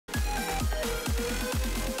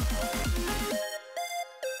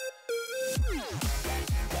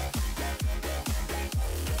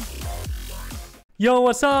Yo,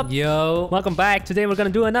 what's up? Yo. Welcome back. Today we're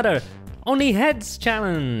gonna do another Only Heads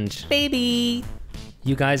challenge. Baby.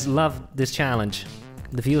 You guys love this challenge.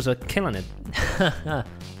 The views are killing it.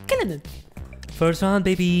 Killing it. First one,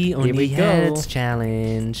 baby. Only we Heads go.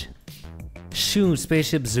 challenge. Shoe,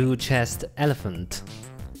 spaceship, zoo, chest, elephant.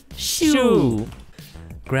 Shoe.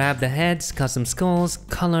 Grab the heads, custom skulls,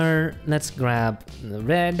 color. Let's grab the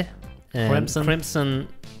red, and crimson,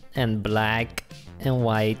 and black, and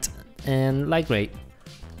white, and light gray.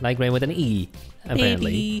 Light gray with an E,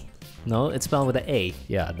 apparently. Baby. No, it's spelled with an A.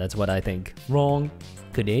 Yeah, that's what I think. Wrong.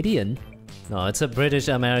 Canadian. No, it's a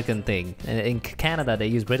British-American thing. And in Canada, they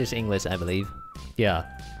use British English, I believe. Yeah,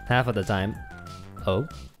 half of the time. Oh?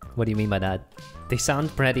 What do you mean by that? They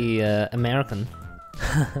sound pretty American.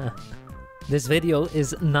 This video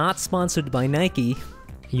is not sponsored by Nike.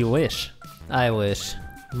 You wish. I wish.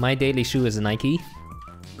 My daily shoe is a Nike.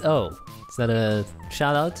 Oh, is that a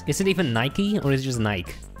shout out? Is it even Nike or is it just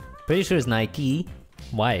Nike? Pretty sure it's Nike.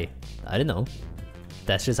 Why? I don't know.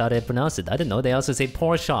 That's just how they pronounce it. I don't know. They also say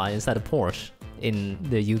Porsche instead of Porsche in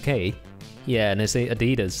the UK. Yeah, and they say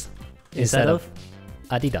Adidas Instead of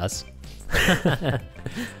Adidas.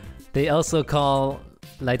 They also call,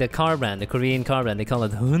 like the car brand, the Korean car brand, they call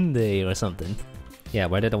it Hyundai or something. Yeah,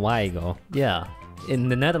 where did the Y go? Yeah. In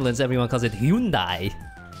the Netherlands, everyone calls it Hyundai.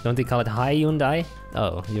 Don't they call it Hyundai?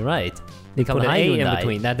 Oh, you're right. They call put it an A Hyundai in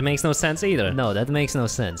between. That makes no sense either. No, that makes no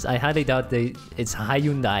sense. I highly doubt it's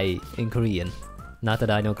Hyundai in Korean. Not that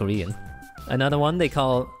I know Korean. Another one they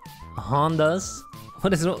call Hondas.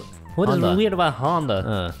 What is Honda. weird about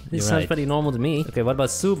Honda? You're This sounds right. pretty normal to me. Okay, what about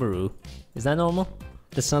Subaru? Is that normal?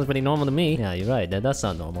 This sounds pretty normal to me. Yeah, you're right. That does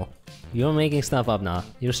sound normal. You're making stuff up now.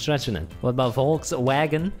 You're stretching it. What about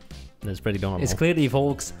Volkswagen? That's pretty normal. It's clearly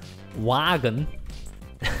Volkswagen.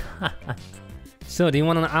 So, do you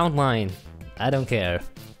want an outline? I don't care.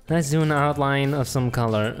 Let's do an outline of some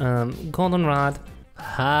color. Goldenrod.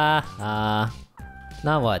 Ha ha.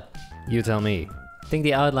 Now what? You tell me. I think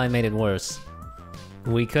the outline made it worse.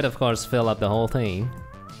 We could, of course, fill up the whole thing.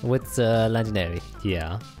 With legendary.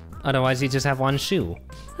 Yeah. Otherwise, you just have one shoe.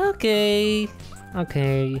 Okay.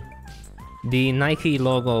 Okay. The Nike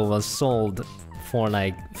logo was sold for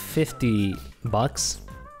like 50 bucks.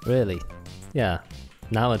 Really? Yeah.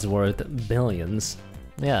 Now it's worth billions.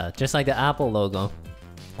 Yeah, just like the Apple logo.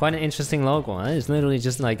 Quite an interesting logo, huh? It's literally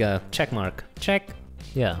just like a check mark. Check.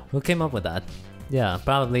 Yeah, who came up with that? Yeah,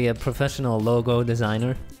 probably a professional logo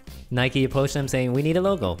designer. Nike approached them saying, we need a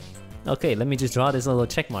logo. Okay, let me just draw this little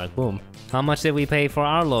check mark, boom. How much did we pay for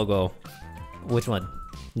our logo? Which one?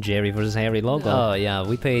 JerryVsHarry logo. Oh yeah,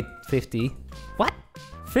 we paid 50. What?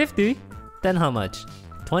 50? Then how much?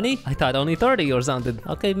 20? I thought only 30 or something.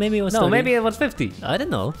 Okay, maybe it was No, 30. maybe it was 50. I don't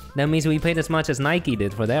know. That means we paid as much as Nike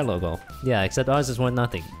did for their logo. Yeah, except ours is worth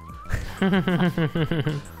nothing.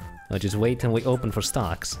 I'll just wait till we open for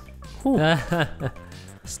stocks.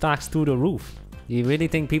 Stocks through the roof. You really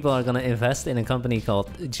think people are gonna invest in a company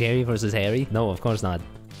called JerryVsHarry? No, of course not.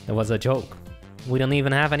 It was a joke. We don't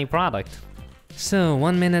even have any product. So,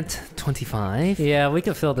 1 minute 25. Yeah, we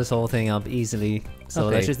can fill this whole thing up easily. So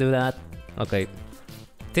Okay. let's just do that. Okay.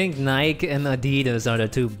 I think Nike and Adidas are the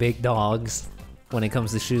two big dogs when it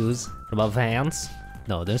comes to shoes. What about Vans?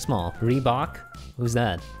 No, they're small. Reebok? Who's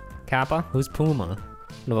that? Kappa? Who's Puma?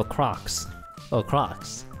 What about Crocs? Oh,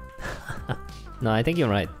 Crocs. No, I think you're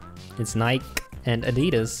right. It's Nike and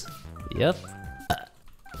Adidas. Yep.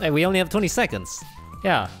 Hey, we only have 20 seconds.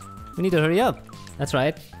 Yeah, We need to hurry up. that's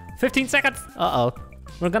right. 15 seconds! Uh-oh.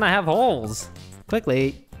 We're gonna have holes.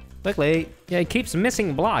 Quickly. Quickly. Yeah, it keeps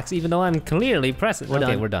missing blocks even though I'm clearly pressing. We're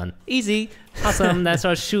Okay, done. we're done. Easy. Awesome, that's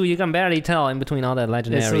our shoe. You can barely tell in between all that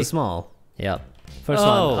legendary. It's so small. Yep. First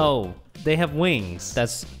Oh. one. Oh, They have wings.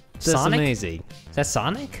 that's That's Sonic? amazing. That's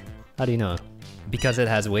Sonic? How do you know? Because it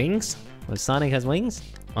has wings Well, Sonic has wings?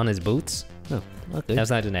 on his boots. Oh, okay.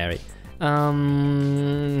 That's legendary.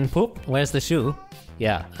 Poop? Where's the shoe?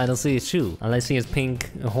 Yeah. I don't see a shoe. All I see is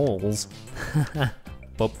pink holes.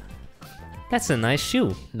 Poop. That's a nice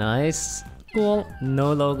shoe. Nice. Cool.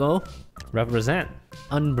 No logo. Represent.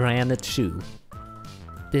 Unbranded shoe.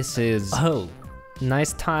 This is Oh.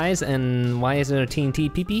 nice ties, and why is there a TNT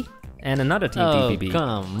PP? And another TNT PP.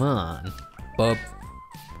 Come on. Boop.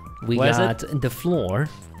 We Where's got the floor.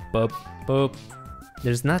 Boop. Boop.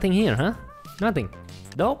 There's nothing here, huh? Nothing.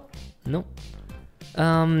 Nope. Nope.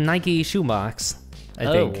 Nike shoebox, I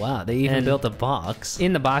think. Oh, wow. They even And- built a box.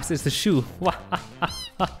 In the box is the shoe.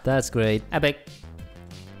 That's great. Epic.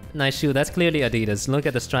 Nice shoe. That's clearly Adidas. Look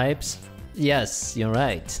at the stripes. Yes, you're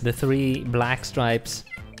right. The 3 black stripes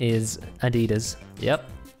is Adidas. Yep.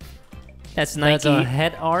 That's Nike. That's our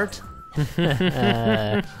head art.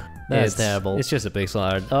 That's terrible. It's just a pixel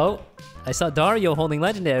art. Oh, I saw Dario holding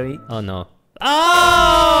legendary. Oh no.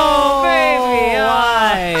 Oh, baby!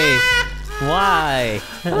 Why?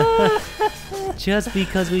 Just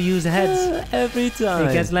because we use heads Every time.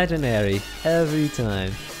 it gets legendary. Every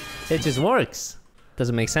time. It just works.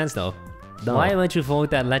 Doesn't make sense though. No. Why would you vote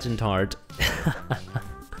that legend card?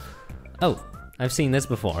 Oh, I've seen this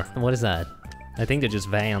before. What is that? I think they're just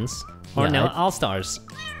Vans. Or Yeah, no, I- All-Stars.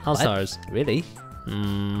 All-Stars. Really?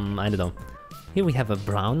 I don't know. Here we have a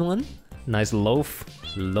brown one. Nice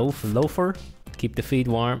loafer. Keep the feet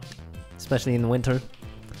warm. Especially in the winter.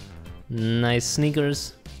 Nice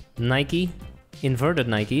sneakers. Nike. Inverted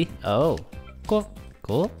Nike. Oh, Cool.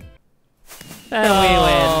 cool. And we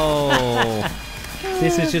win.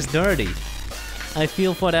 This is just dirty. I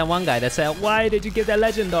feel for that one guy that said, why did you give that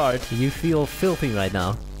legend art? You feel filthy right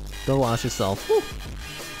now. Go wash yourself. Woo.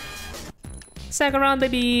 Second round,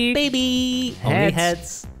 baby. Baby! Only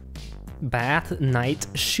heads. Bath, night,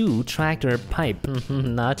 shoe, tractor, pipe.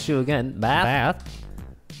 Not shoe again. Bath.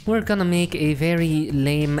 We're gonna make a very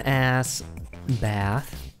lame ass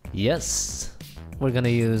bath. Yes. We're gonna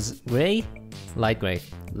use gray, Light gray.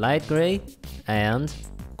 light gray, and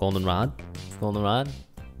Goldenrod. goldenrod,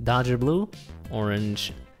 Dodger blue.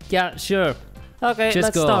 Orange. Yeah, sure. Okay, Just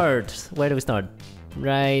let's go. start. Where do we start?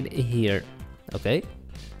 Right here. Okay.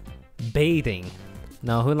 Bathing.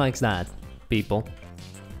 Now, who likes that? People.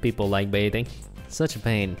 People like bathing. Such a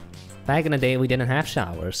pain. Back in the day, we didn't have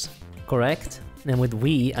showers. Correct? And with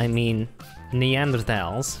we, I mean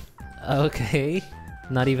Neanderthals. Okay.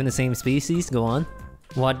 Not even the same species. Go on.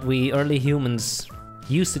 What we early humans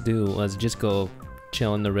used to do was just go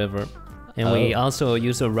chill in the river. And we Oh. also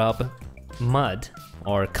used to rub mud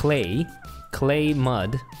or clay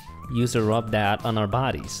mud, used to rub that on our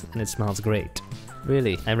bodies, and it smells great.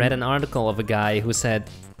 Really? I read an article of a guy who said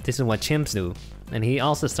this is what chimps do, and he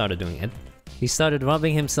also started doing it. He started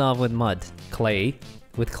rubbing himself with mud, Clay.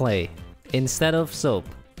 with clay, instead of soap.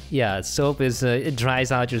 Yeah, soap is, it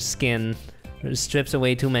dries out your skin, strips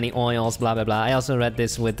away too many oils, blah blah blah. I also read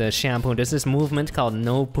this with the shampoo. There's this movement called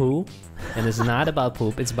no poo, and it's not about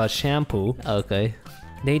poop, it's about shampoo. Okay.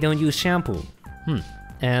 They don't use shampoo.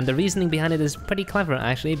 And the reasoning behind it is pretty clever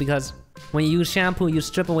actually, because when you use shampoo, you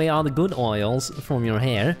strip away all the good oils from your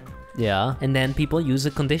hair, Yeah. and then people use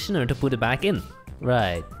a conditioner to put it back in.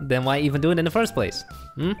 Right. Then why even do it in the first place?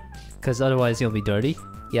 Because otherwise you'll be dirty.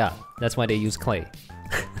 Yeah, that's why they use clay.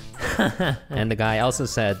 And the guy also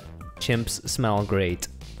said chimps smell great.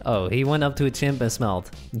 Oh, he went up to a chimp and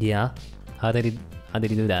smelled. Yeah, How did he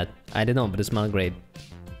do that? I don't know, but it smelled great.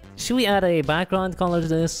 Should we add a background color to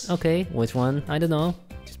this? Okay, Which one? I don't know.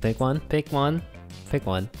 Just pick one. Pick one. Pick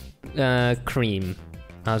one. Cream.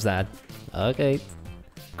 How's that? Okay.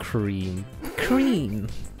 Cream. Cream.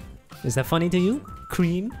 Is that funny to you?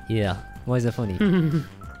 Cream? Yeah. Why is that funny?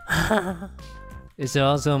 Is there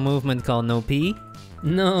also a movement called no pee?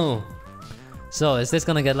 No, So is this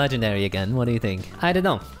gonna get legendary again? What do you think? I don't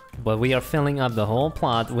know. But we are filling up the whole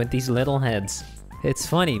plot with these little heads. It's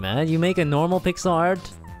funny, man. You make a normal pixel art,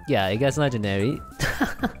 yeah, it gets legendary.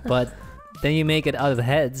 But then you make it out of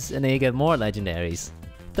heads and then you get more legendaries.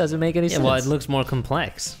 Doesn't make any Yeah, sense. well, it looks more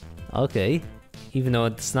complex. Okay. Even though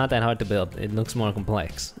it's not that hard to build, it looks more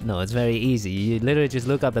complex. No, it's very easy. You literally just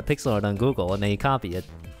look up a pixel art on Google and then you copy it.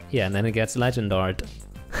 Yeah, and then it gets legend art.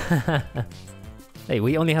 Hey,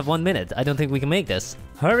 we only have 1 minute. I don't think we can make this.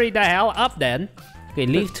 Hurry the hell up then! Okay,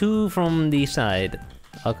 leave two from the side.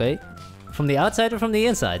 Okay. From the outside or from the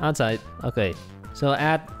inside? Outside. Okay. So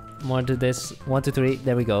add more to this. 1, 2, 3.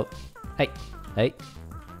 There we go. Hey, Hey.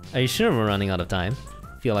 are you sure we're running out of time?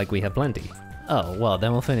 Feel like we have plenty. Oh, well,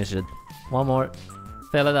 then we'll finish it. One more.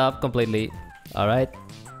 Fill it up completely. Alright.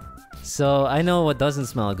 So, I know what doesn't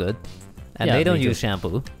smell good. And Yeah, they don't me too. use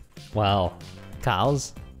shampoo. Wow.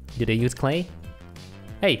 Cows. Did they use clay?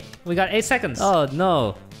 Hey, we got 8 seconds. Oh,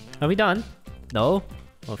 no. Are we done? No.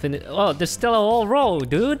 We'll finish. Oh, there's still a whole row,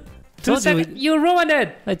 dude. 2 Told you seconds. You ruined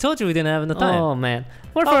it. I told you we didn't have enough time. Oh man.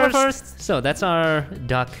 We're Oh, we're first. So that's our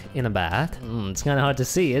duck in a bath. It's kind of hard to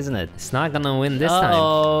see, isn't it? It's not gonna win this time.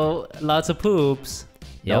 Oh, lots of poops.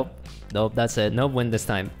 Yep. Nope. Nope, that's it. Nope, win this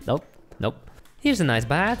time. Nope. Nope. Here's a nice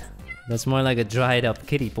bath. That's more like a dried up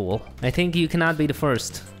kiddie pool. I think you cannot be the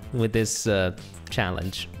first with this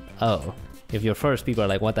challenge. Oh, If you're first, people are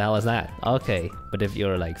like, what the hell is that? okay. But if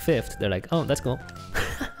you're like 5th, they're like, oh, that's cool.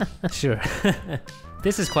 Sure.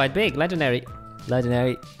 This is quite big. Legendary.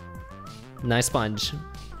 Legendary. Nice sponge.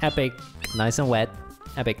 Epic. Nice and wet.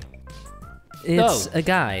 Epic. It's Oh. a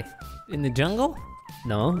guy. In the jungle?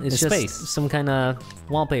 No, it's In just space. some kind of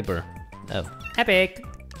wallpaper. Oh, Epic.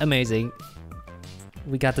 amazing.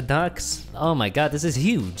 We got the ducks. Oh my god, this is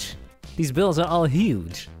huge. These bills are all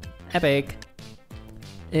huge. Epic.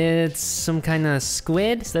 It's some kind of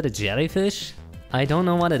squid. Is that a jellyfish? I don't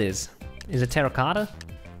know what it is. Is it terracotta?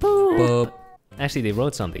 Boop. Actually, they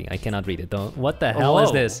wrote something. I cannot read it though. What the hell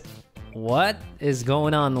is this? What is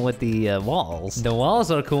going on with the walls? The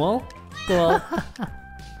walls are cool. Cool.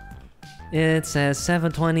 It says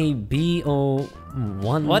 720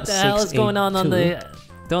 BO1. What the hell is going on the...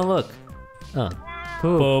 Don't look. Oh.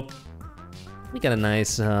 Poop. We got a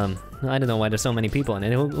nice, I don't know why there's so many people in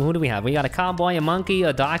it. Who do we have? We got a cowboy, a monkey,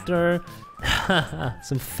 a doctor,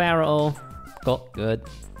 some pharaoh. Cool. Good.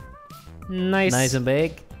 Nice. Nice and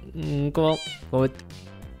big. Cool. Good.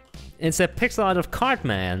 It's a pixel art of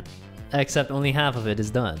Cartman. Except only half of it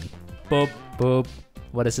is done. Boop. Boop.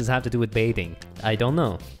 What does this have to do with bathing? I don't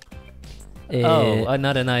know. Oh,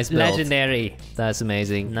 another nice build. Legendary. That's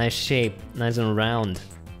amazing. Nice shape. Nice and round.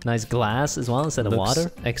 Nice glass as well instead of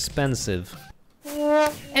water. Expensive.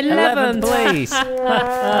 11th place.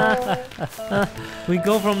 We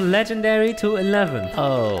go from legendary to 11th.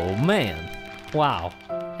 Oh man. Wow.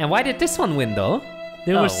 And why did this one win though?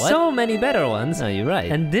 There were so many better ones. No, you're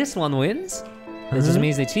right. And this one wins? This just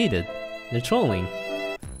means they cheated. They're trolling.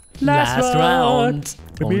 Last round.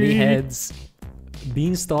 Only heads.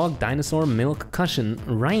 Beanstalk, dinosaur, milk, cushion,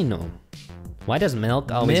 rhino. Why does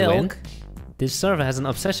milk always win? This server has an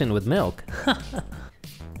obsession with milk.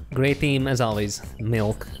 Great theme as always.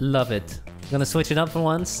 Milk. Love it. Gonna switch it up for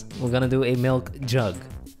once. We're gonna do a milk jug.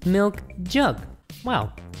 Milk jug.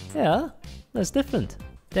 Wow. Yeah, that's different.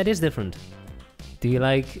 That is different. Do you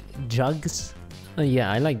like jugs?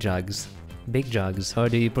 Yeah, I like jugs. Big jugs. Or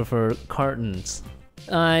do you prefer cartons?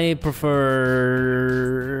 I prefer...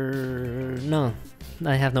 No.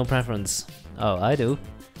 I have no preference. Oh, I do.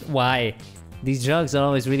 Why? These jugs are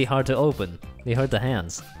always really hard to open. They hurt the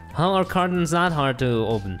hands. How are cartons not hard to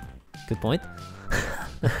open? Good point.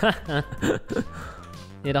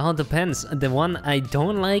 It all depends. The one I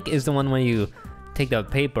don't like is the one where you take the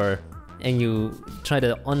paper and you try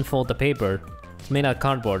to unfold the paper. It's made out of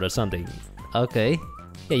cardboard or something. Okay.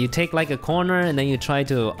 Yeah, you take like a corner and then you try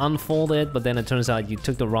to unfold it, but then it turns out you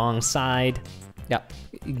took the wrong side. Yeah,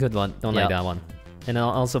 good one. Don't like that one. And it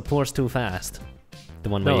also pours too fast. The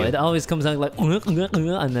one where it always comes out like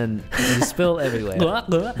and then you spill everywhere.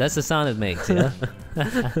 That's the sound it makes, yeah?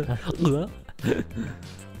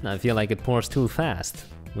 I feel like it pours too fast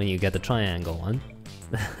when you get the triangle one.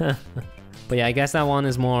 But yeah, I guess that one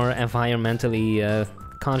is more environmentally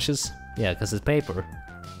conscious. Yeah, because it's paper.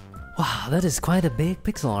 Wow, that is quite a big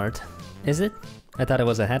pixel art. Is it? I thought it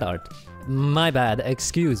was a head art. My bad,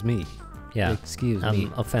 excuse me. Yeah, excuse me.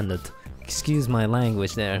 I'm offended. Excuse my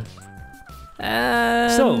language there.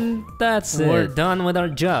 So, that's we're it. done with our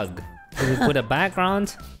jug. Did we put a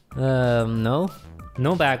background? No.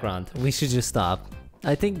 No background. We should just stop.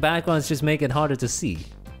 I think backgrounds just make it harder to see.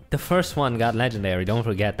 The first one got legendary, don't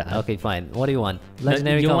forget that. Okay, fine. What do you want?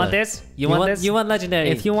 Legendary You color. want this? You want this? You want legendary.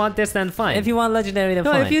 If you want this, then fine. If you want legendary, then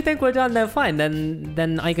fine. No, if you think we're done, then fine.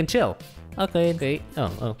 Then I can chill. Okay. Okay.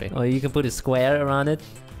 Oh, okay. Or you can put a square around it.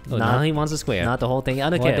 Oh, now he wants a square. Not the whole thing. I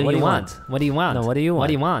don't care. What do you want? What do you want? No, what do you want? What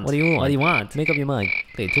do you want? What do you want? What do you want? Make up your mind.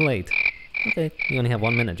 Okay, too late. Okay. You only have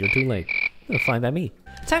 1 minute. You're too late. Oh, fine by me.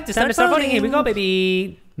 Time to start voting. Here we go,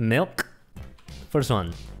 baby. Milk. First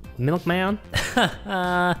one. Milkman.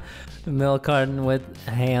 Milk carton with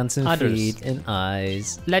hands and feet and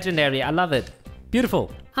eyes. Legendary. I love it.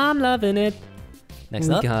 Beautiful. I'm loving it. Next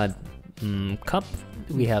up. We got cup.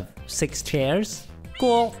 We have 6 chairs.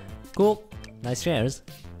 Cool. Cool. Nice chairs.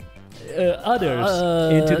 Udders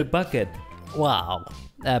into the bucket. Wow.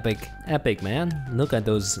 Epic. Epic, man. Look at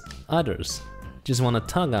those udders. Just want to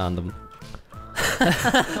tug on them.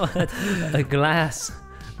 A glass.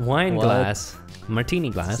 Wine glass. Martini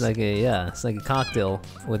glass. It's like it's like a cocktail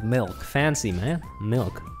with milk. Fancy, man.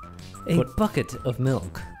 Milk. A bucket of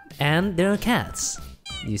milk. And there are cats.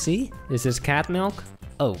 You see? Is this cat milk?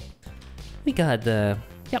 Oh. We got the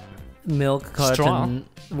milk carton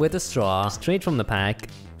with a straw. Straight from the pack.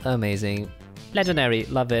 Amazing. Legendary.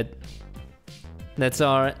 Love it. That's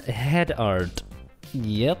our head art.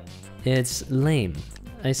 Yep. It's lame.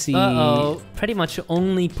 I see pretty much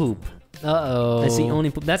only poop. Uh-oh. I see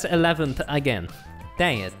only poop. That's 11th again.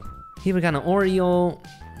 Dang it. Here we got an Oreo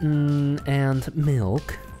and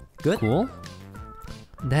milk. Good. Cool.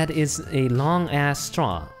 That is a long-ass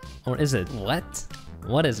straw. Or is it? What?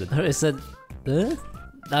 What is it? Or is it...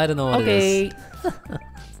 I don't know what it is.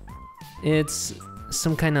 It's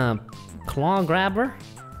some kind of claw grabber.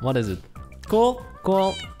 What is it? Cool.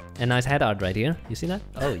 Cool. A nice head art right here. You see that?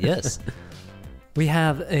 Oh, yes. We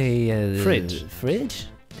have a... fridge. Fridge?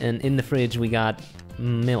 And in the fridge we got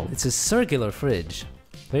milk. It's a circular fridge.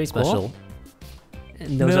 Very special.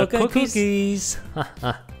 And those Milk are and cookies.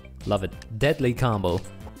 Love it. Deadly combo.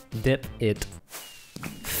 Dip it.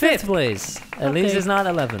 5th place. At least it's not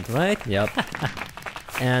 11th, right? Yep.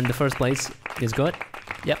 And the 1st place is good.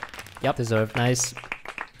 Yep. Deserved. Nice.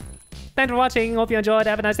 Thanks for watching. Hope you enjoyed.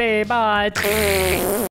 Have a nice day. Bye.